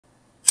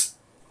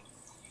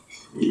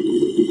Hi,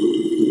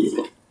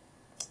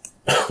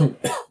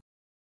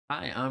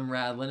 I'm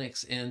Rad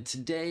Linux, and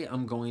today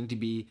I'm going to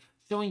be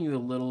showing you a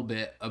little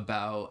bit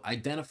about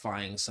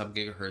identifying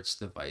sub-gigahertz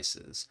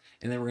devices,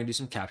 and then we're going to do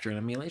some capture and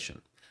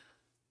emulation.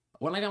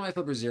 When I got my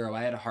Flipper Zero,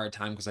 I had a hard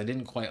time because I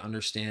didn't quite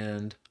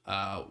understand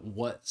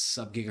what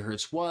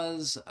sub-gigahertz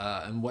was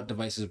and what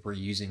devices were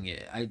using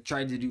it. I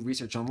tried to do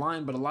research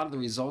online, but a lot of the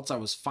results I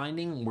was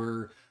finding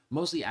were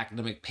mostly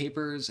academic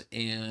papers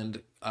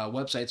and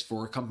websites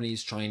for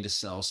companies trying to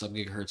sell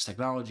sub-gigahertz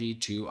technology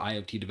to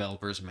IoT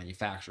developers and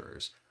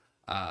manufacturers.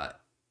 Uh,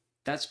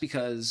 that's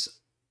because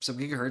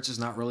sub-gigahertz is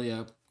not really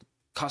a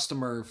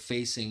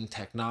customer-facing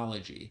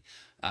technology,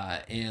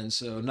 and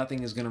so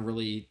nothing is going to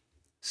really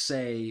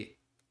say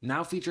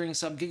now featuring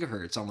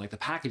sub-gigahertz on like the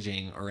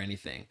packaging or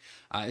anything.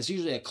 It's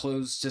usually a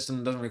closed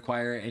system, doesn't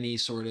require any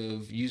sort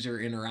of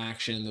user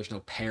interaction. There's no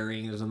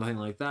pairing. There's nothing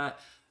like that.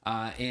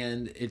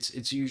 And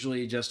it's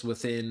usually just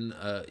within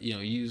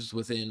used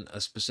within a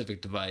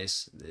specific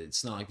device.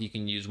 It's not like you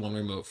can use one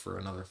remote for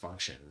another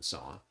function and so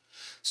on.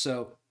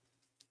 So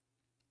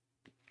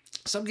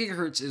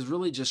sub-gigahertz is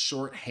really just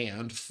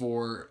shorthand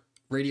for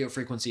radio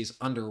frequencies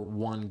under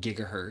 1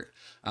 gigahertz.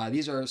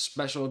 These are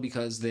special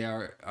because they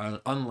are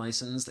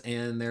unlicensed,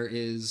 and there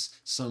is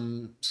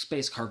some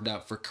space carved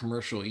out for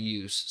commercial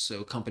use,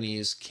 so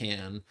companies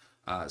can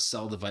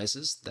sell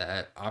devices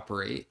that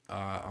operate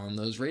on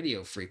those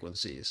radio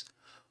frequencies.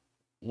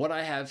 What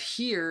I have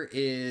here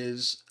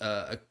is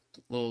a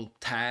little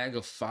tag,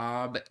 a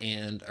fob,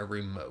 and a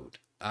remote.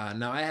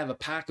 Now I have a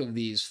pack of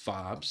these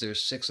fobs.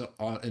 There's 6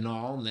 in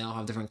all, and they all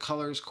have different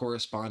colors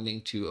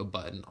corresponding to a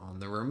button on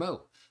the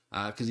remote,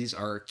 because these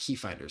are key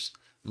finders.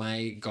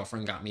 My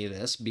girlfriend got me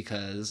this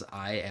because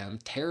I am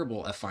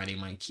terrible at finding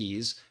my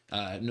keys,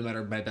 no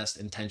matter my best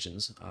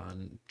intentions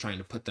on trying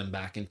to put them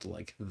back into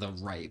like the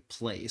right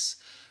place.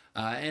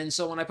 And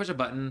so when I push a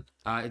button,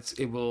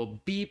 it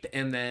will beep,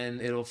 and then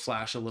it'll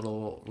flash a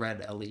little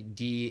red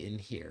LED in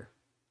here.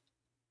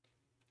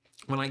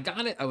 When I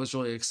got it, I was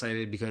really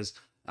excited because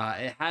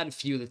it had a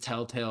few of the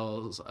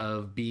telltales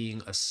of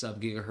being a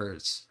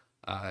sub-gigahertz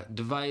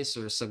device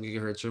or a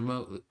sub-gigahertz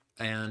remote,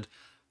 and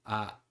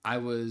I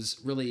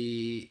was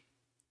really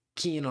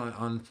keen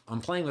on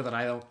playing with it.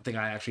 I don't think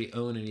I actually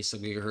own any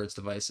sub-gigahertz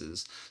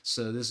devices,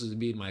 so this would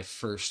be my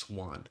first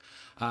one.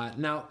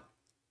 Now,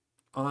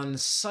 on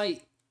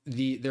site,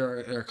 there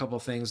are a couple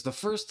of things. The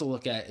first to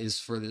look at is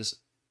for this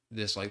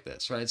like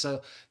this, right?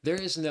 So there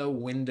is no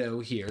window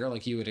here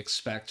like you would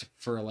expect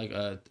for like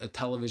a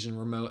television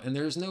remote, and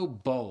there's no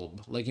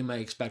bulb like you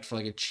might expect for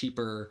like a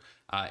cheaper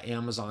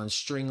Amazon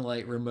string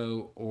light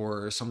remote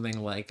or something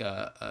like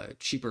a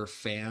cheaper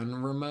fan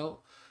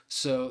remote.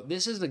 So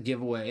this is a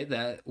giveaway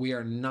that we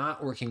are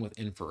not working with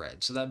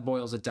infrared. So that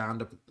boils it down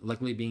to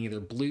likely being either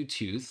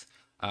Bluetooth,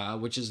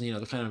 which is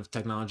the kind of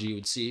technology you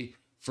would see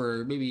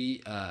for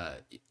maybe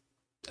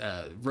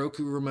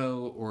Roku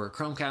remote or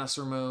Chromecast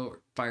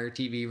remote, Fire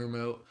TV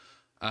remote,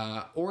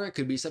 or it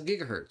could be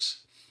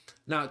sub-gigahertz.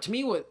 Now, to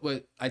me,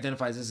 what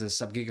identifies this as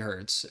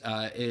sub-gigahertz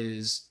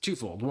is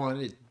twofold. One,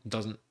 it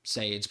doesn't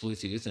say it's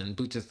Bluetooth, and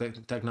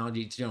Bluetooth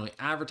technology generally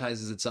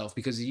advertises itself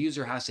because the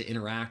user has to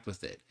interact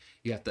with it.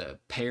 You have to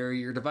pair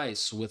your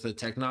device with the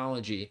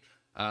technology,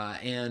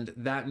 and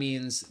that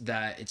means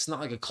that it's not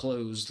like a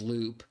closed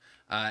loop,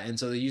 and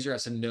so the user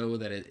has to know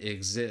that it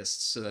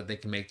exists so that they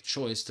can make the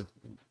choice to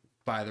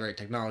buy the right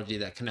technology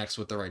that connects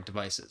with the right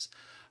devices.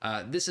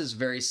 This is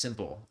very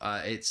simple.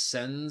 It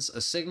sends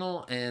a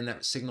signal, and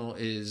that signal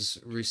is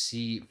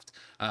received.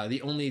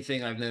 The only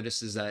thing I've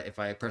noticed is that if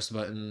I press the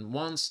button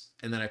once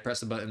and then I press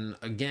the button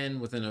again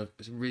within a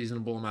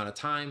reasonable amount of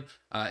time,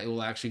 it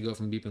will actually go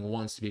from beeping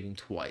once to beeping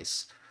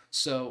twice.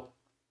 So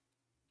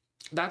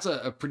that's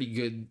a pretty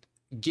good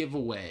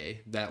giveaway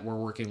that we're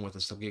working with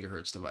a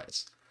sub-gigahertz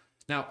device.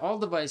 Now, all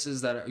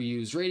devices that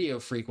use radio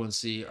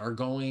frequency are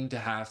going to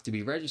have to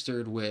be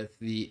registered with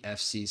the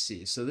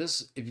FCC. So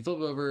this, if you flip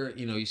over,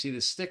 you see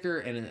the sticker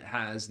and it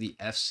has the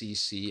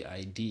FCC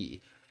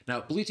ID.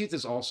 Now, Bluetooth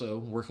is also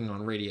working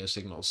on radio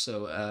signals.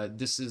 So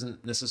this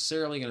isn't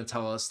necessarily going to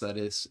tell us that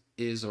it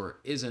is or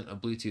isn't a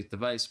Bluetooth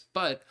device,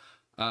 but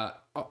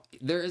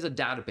there is a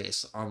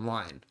database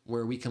online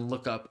where we can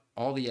look up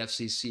all the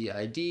FCC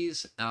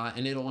IDs,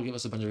 and it'll give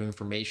us a bunch of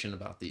information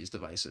about these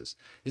devices.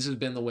 This has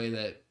been the way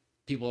that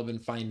people have been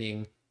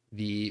finding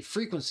the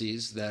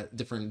frequencies that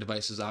different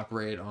devices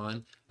operate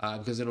on,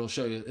 because it'll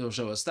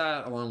show us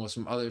that along with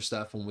some other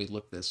stuff when we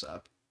look this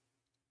up.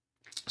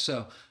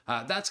 So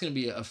that's going to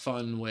be a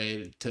fun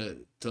way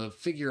to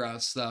figure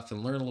out stuff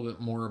and learn a little bit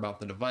more about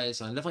the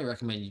device. I definitely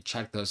recommend you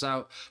check those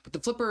out. But the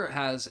Flipper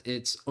has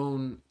its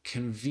own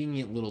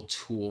convenient little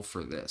tool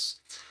for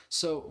this.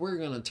 So we're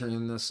going to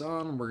turn this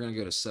on. We're going to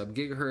go to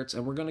sub-gigahertz,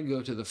 and we're going to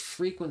go to the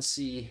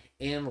frequency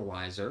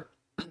analyzer.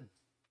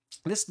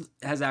 This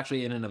has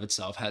actually in and of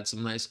itself had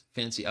some nice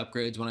fancy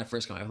upgrades when I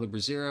first got my Flipper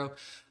Zero.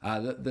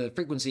 The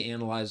frequency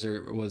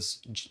analyzer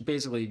was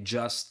basically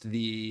just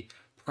the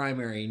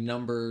primary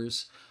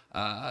numbers,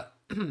 but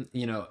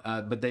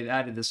they've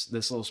added this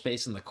little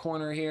space in the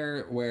corner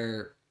here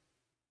where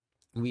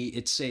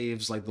it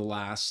saves like the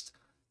last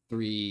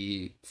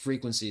 3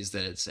 frequencies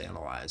that it's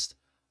analyzed.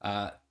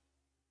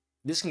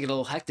 This can get a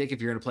little hectic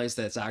if you're in a place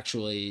that's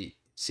actually,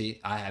 see,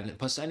 I haven't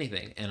pushed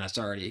anything and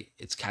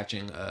it's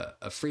catching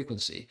a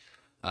frequency.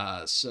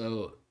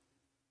 So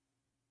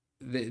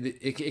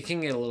it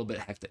can get a little bit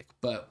hectic,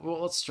 but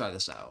well, let's try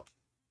this out.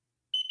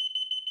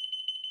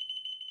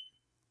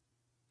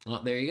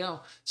 Well, there you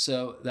go.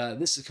 So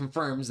this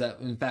confirms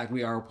that, in fact,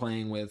 we are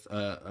playing with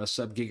a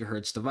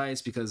sub-gigahertz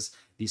device, because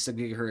the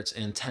sub-gigahertz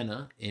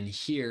antenna in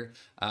here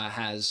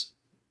has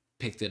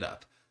picked it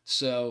up.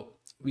 So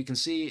we can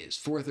see it's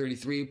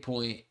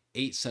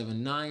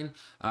 433.879,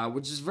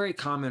 which is a very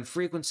common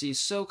frequency,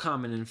 so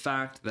common, in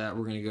fact, that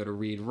we're going to go to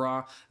read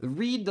raw. The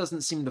read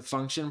doesn't seem to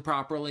function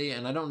properly,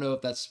 and I don't know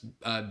if that's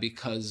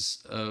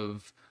because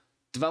of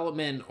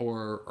development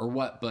or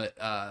what, but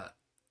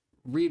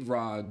read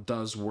raw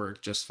does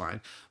work just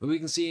fine. But we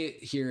can see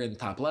here in the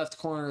top left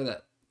corner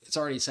that it's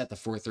already set to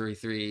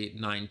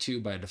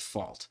 433.92 by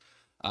default.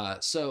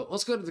 So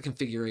let's go to the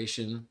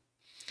configuration,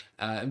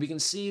 and we can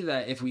see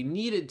that if we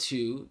needed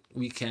to,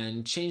 we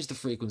can change the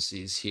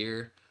frequencies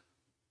here.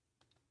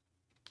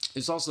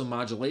 There's also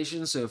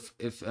modulation, so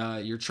if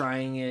you're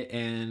trying it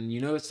and you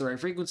know it's the right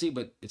frequency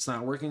but it's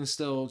not working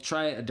still,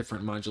 try a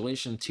different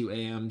modulation, 2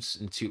 AMs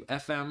and 2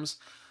 FMs.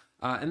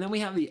 And then we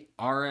have the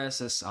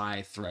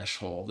RSSI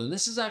threshold, and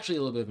this is actually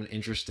a little bit of an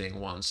interesting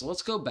one. So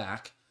let's go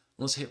back,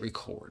 let's hit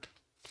record.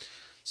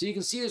 So you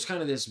can see there's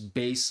kind of this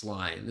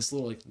baseline, this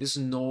little this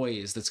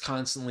noise that's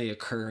constantly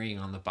occurring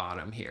on the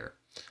bottom here.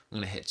 I'm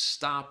gonna hit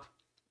stop,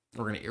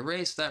 we're gonna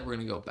erase that, we're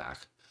gonna go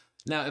back.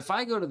 Now, if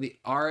I go to the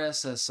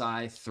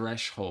RSSI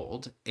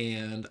threshold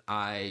and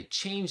I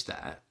change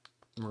that,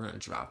 we're gonna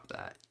drop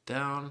that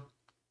down.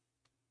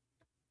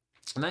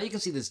 And now you can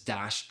see this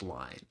dashed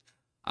line.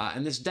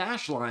 And this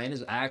dashed line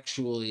is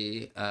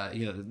actually,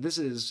 this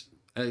is,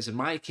 at least in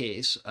my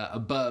case,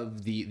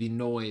 above the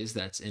noise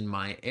that's in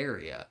my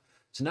area.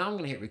 So now I'm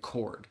going to hit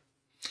record.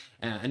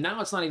 And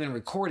now it's not even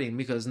recording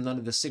because none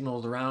of the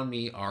signals around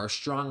me are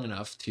strong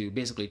enough to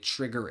basically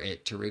trigger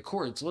it to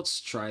record. So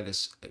let's try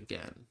this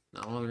again.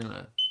 Now we're going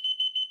to...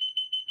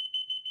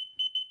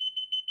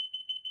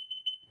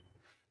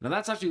 Now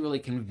that's actually really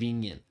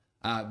convenient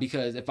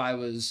because if I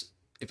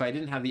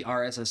didn't have the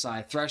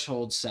RSSI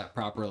threshold set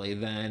properly,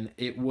 then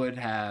it would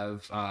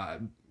have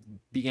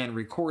began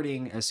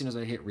recording as soon as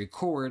I hit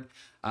record,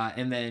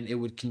 and then it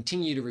would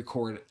continue to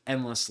record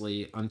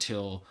endlessly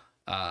until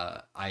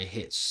I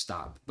hit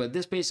stop. But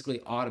this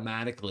basically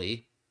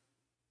automatically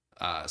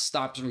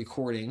stops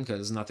recording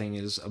because nothing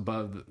is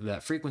above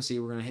that frequency.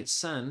 We're going to hit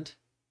send.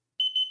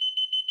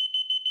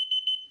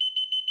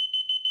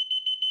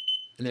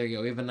 And there you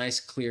go. We have a nice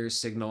clear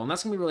signal, and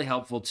that's gonna be really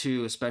helpful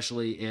too,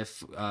 especially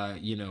if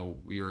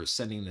you're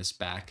sending this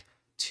back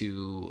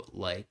to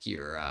like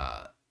your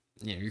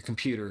your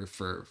computer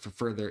for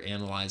further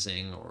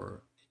analyzing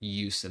or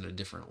use in a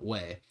different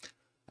way.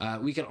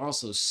 We can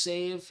also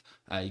save.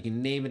 You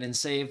can name it and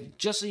save.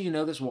 Just so you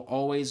know, this will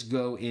always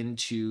go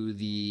into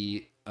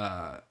the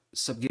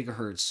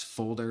sub-gigahertz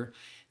folder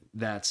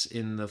that's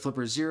in the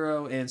Flipper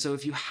 0. And so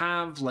if you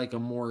have like a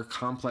more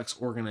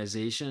complex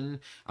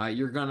organization,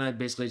 you're gonna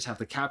basically just have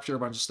to capture a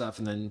bunch of stuff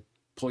and then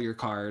pull your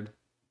card,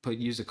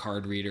 use a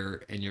card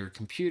reader in your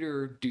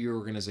computer, do your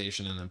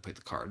organization, and then put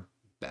the card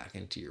back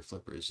into your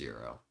Flipper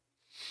 0.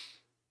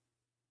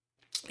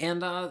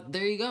 And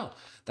there you go.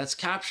 That's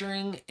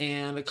capturing,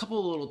 and a couple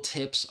of little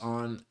tips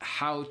on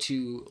how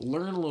to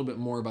learn a little bit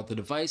more about the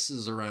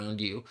devices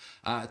around you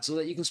so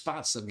that you can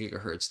spot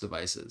sub-gigahertz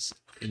devices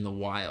in the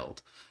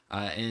wild.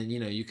 And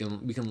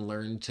we can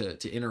learn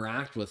to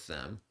interact with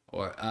them,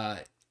 or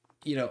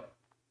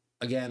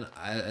again,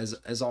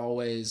 as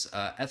always,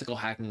 ethical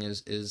hacking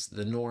is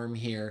the norm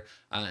here,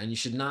 and you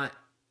should not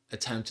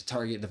attempt to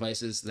target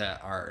devices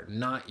that are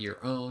not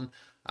your own.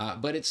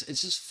 But it's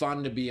just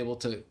fun to be able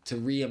to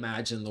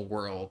reimagine the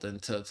world and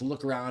to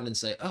look around and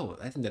say, oh,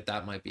 I think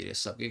that might be a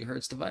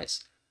sub-gigahertz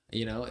device.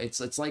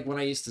 It's like when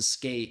I used to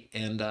skate,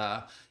 and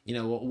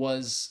what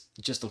was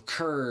just a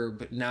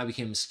curb now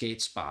became a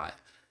skate spot,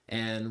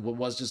 and what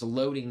was just a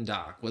loading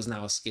dock was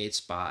now a skate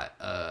spot.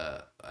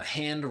 A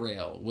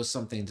handrail was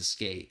something to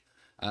skate.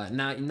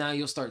 Now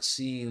you'll start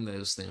seeing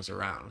those things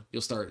around.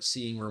 You'll start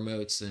seeing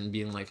remotes and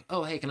being like,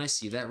 oh, hey, can I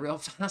see that real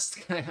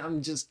fast?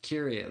 I'm just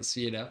curious,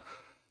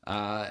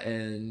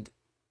 and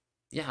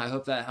yeah, I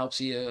hope that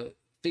helps you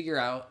figure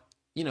out,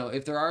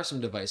 if there are some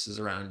devices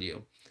around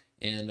you,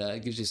 and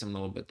gives you something a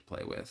little bit to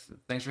play with.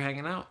 Thanks for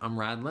hanging out. I'm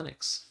Rad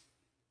Linux.